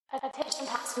Attention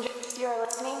passengers, you are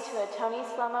listening to a Tony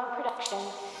Slowmo production.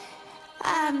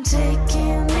 I'm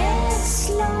taking it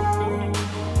slow,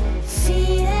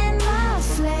 feeding my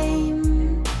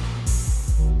flame,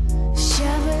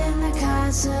 shoveling the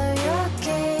cards of your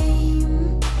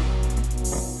game,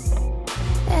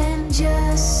 and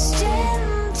just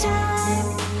in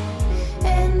time,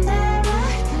 in the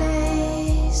right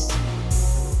place,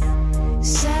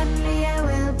 suddenly I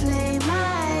will play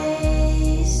my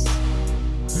ace.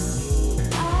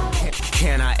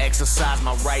 Can I exercise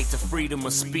my right to freedom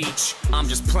of speech? I'm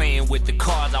just playing with the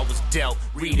cards I was dealt,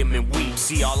 read them and weep.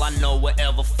 See, all I know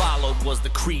whatever followed was the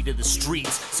creed of the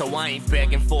streets. So I ain't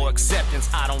begging for acceptance,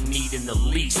 I don't need in the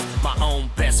least. My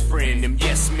own best friend, them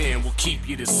yes men will keep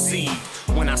you deceived.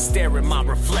 When I stare at my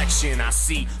reflection, I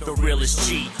see the realest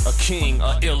G, a king,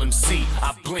 a ill MC.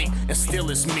 I blink and still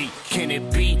it's me. Can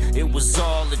it be? It was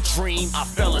all a dream. I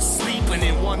fell asleep and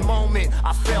in one moment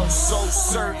I felt so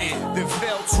certain, then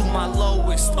fell to my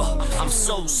lowest. I'm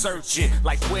so searching,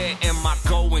 like where am I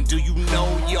going? Do you know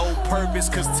your purpose?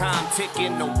 Cause time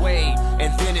ticking away,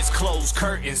 and then it's closed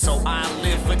curtains. So I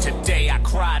live for today. I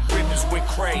cried rivers went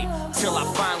cray, till I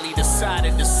finally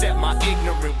decided to set my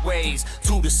ignorant ways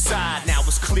to the side. Now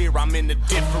it's clear I'm in a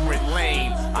different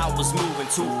lane. I was moving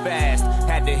too fast,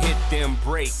 had to hit them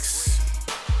brakes.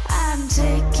 I'm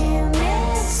taking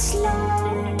it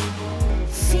slow,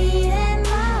 feeding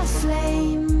my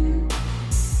flame,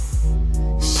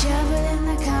 shoveling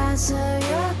the cards of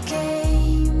your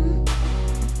game,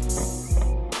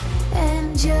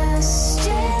 and just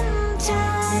in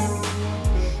time,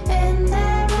 in the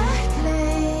right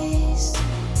place,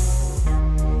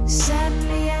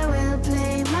 suddenly I will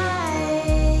play my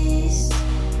ace.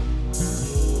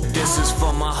 This is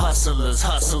for my hustlers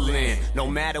hustling. No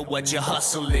matter what your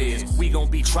hustle is, we gon'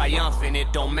 be triumphant.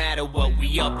 It don't matter what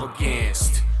we up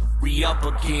against. We up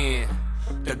again.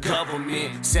 The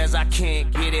government says I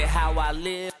can't get it how I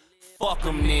live. Fuck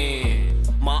 'em then.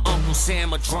 My Uncle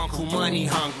Sam a drunk who money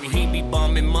hungry. He be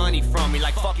bumming money from me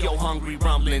like fuck your hungry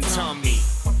rumbling tummy.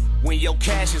 When your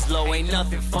cash is low, ain't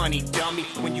nothing funny, dummy.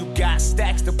 When you got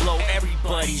stacks to blow,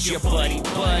 everybody's your buddy.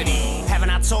 Haven't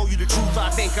I told you the truth?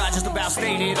 I think I just about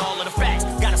stated all of the facts.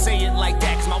 Gotta say it like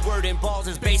that, cause my word and balls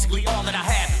is basically all that I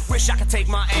have. Wish I could take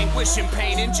my anguish and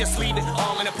pain and just leave it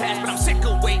all in the past. But I'm sick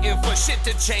of waiting for shit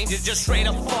to change and just straight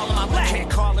up fall on my lap.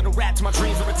 Can't call it a rap till my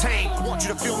dreams are retained. Want you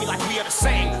to feel me like we are the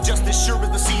same. Just as sure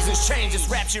as the seasons change. This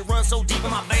rap shit runs so deep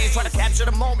in my veins. Try to capture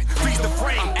the moment, freeze the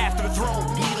frame. I'm after the throne,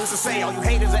 needless to say, all you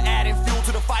haters are adding fuel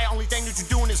to the fire. Only thing that you're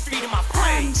doing is feeding my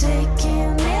flame. I'm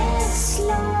taking it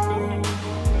slow,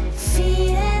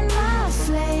 feeding my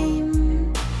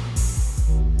flame,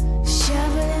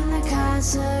 shoveling the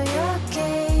cards of your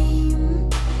game,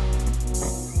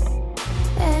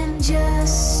 and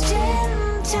just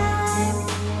in time,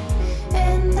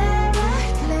 in the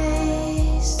right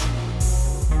place,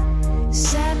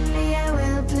 suddenly I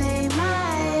will play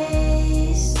my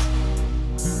ace.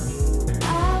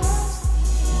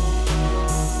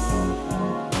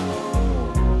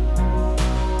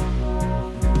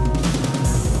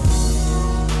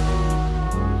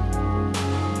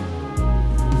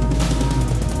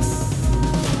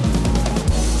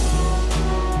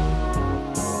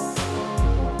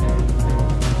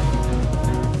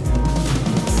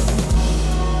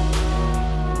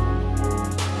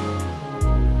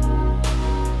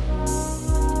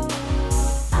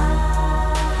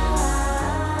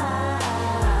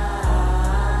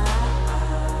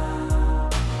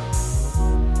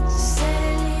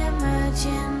 Steadily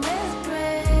emerging with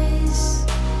grace.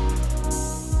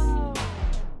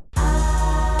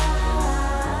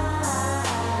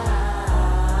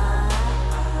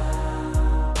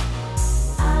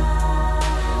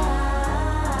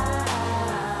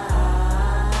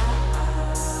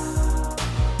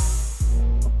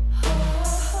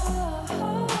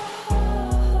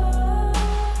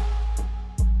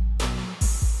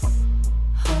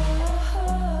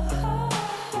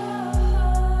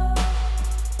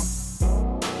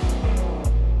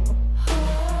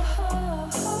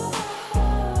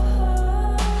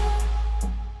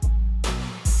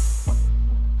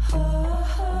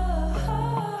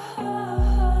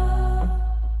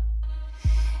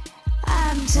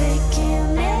 I'm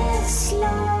taking it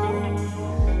slow.